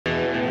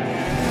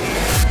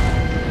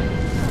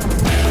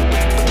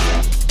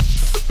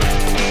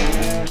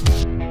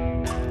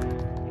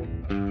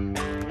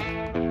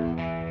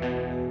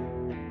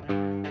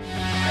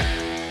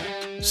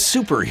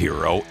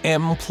Superhero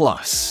M+.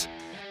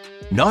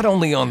 Not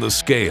only on the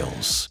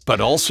scales, but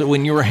also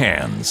in your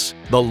hands,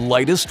 the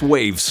lightest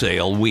wave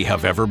sail we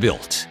have ever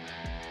built.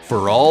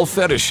 For all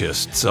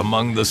fetishists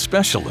among the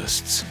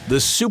specialists, the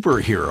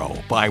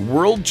Superhero by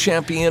World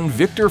Champion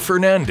Victor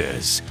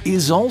Fernandez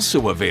is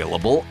also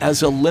available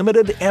as a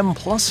limited M+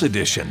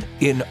 edition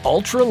in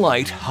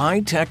ultralight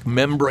high-tech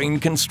membrane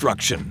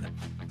construction.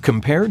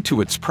 Compared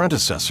to its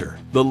predecessor,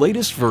 the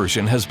latest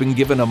version has been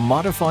given a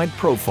modified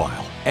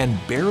profile and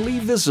barely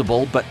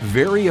visible but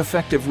very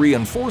effective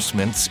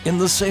reinforcements in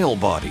the sail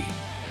body.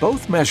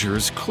 Both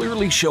measures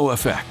clearly show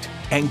effect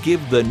and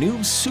give the new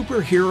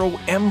Superhero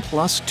M+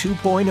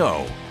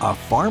 2.0 a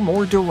far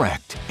more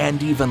direct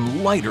and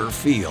even lighter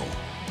feel.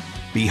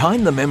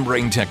 Behind the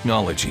membrane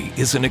technology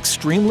is an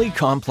extremely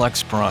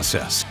complex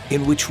process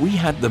in which we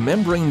had the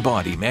membrane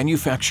body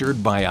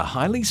manufactured by a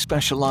highly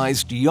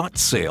specialized yacht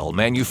sail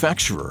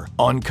manufacturer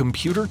on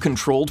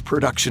computer-controlled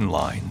production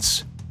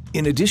lines.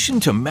 In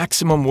addition to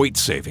maximum weight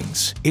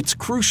savings, it's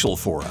crucial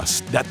for us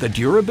that the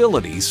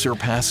durability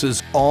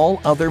surpasses all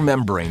other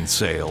membrane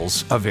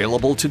sails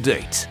available to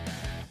date.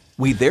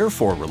 We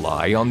therefore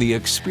rely on the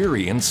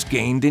experience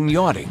gained in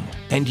yachting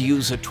and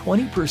use a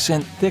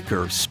 20%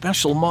 thicker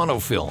special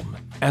monofilm,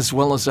 as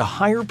well as a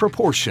higher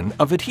proportion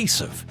of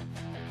adhesive.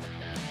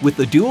 With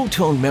the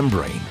Duotone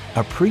membrane,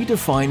 a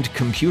predefined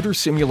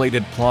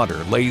computer-simulated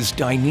plotter lays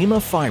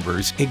Dyneema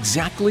fibers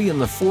exactly in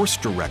the force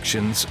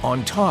directions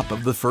on top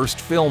of the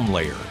first film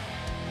layer.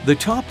 The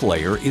top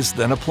layer is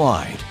then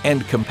applied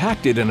and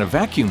compacted in a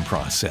vacuum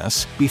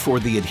process before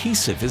the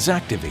adhesive is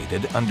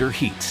activated under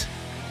heat.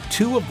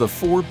 2 of the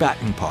 4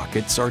 batten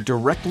pockets are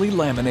directly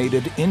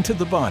laminated into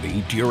the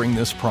body during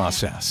this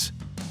process.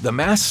 The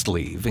mast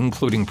sleeve,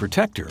 including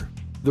protector,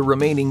 the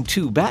remaining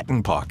 2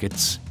 batten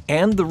pockets,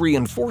 and the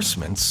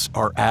reinforcements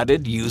are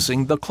added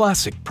using the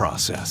classic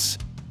process.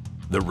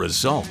 The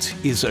result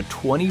is a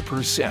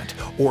 20%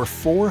 or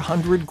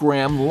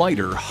 400-gram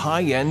lighter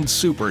high-end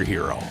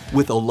Superhero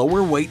with a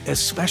lower weight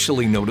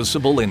especially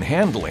noticeable in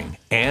handling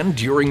and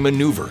during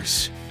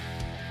maneuvers.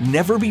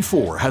 Never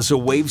before has a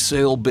wave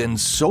sail been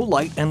so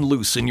light and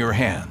loose in your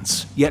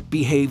hands, yet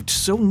behaved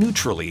so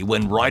neutrally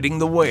when riding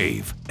the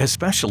wave,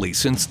 especially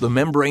since the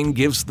membrane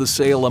gives the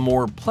sail a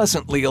more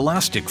pleasantly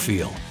elastic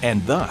feel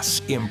and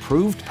thus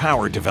improved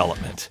power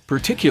development,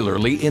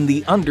 particularly in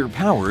the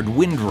underpowered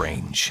wind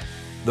range.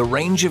 The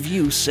range of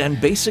use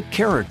and basic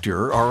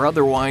character are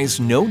otherwise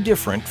no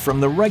different from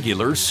the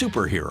regular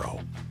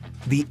Superhero.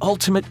 The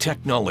ultimate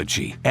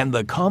technology and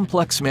the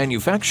complex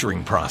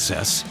manufacturing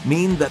process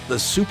mean that the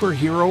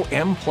Superhero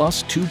M+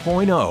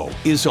 2.0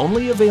 is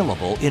only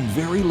available in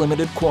very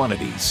limited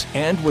quantities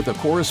and with a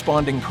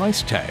corresponding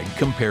price tag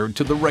compared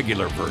to the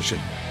regular version.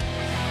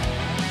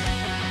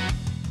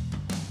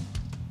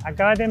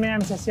 Acabo de terminar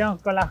mi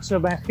sesión con la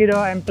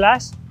Superhero M+.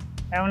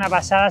 Es una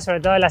pasada,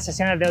 sobre todo en las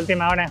sesiones de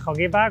última hora en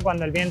Joquipa,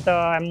 cuando el viento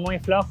es muy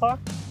flojo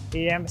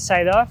y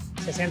side-off,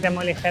 se siente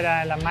muy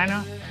ligera en las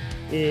manos.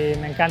 Y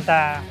me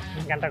encanta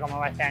cómo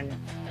va este año.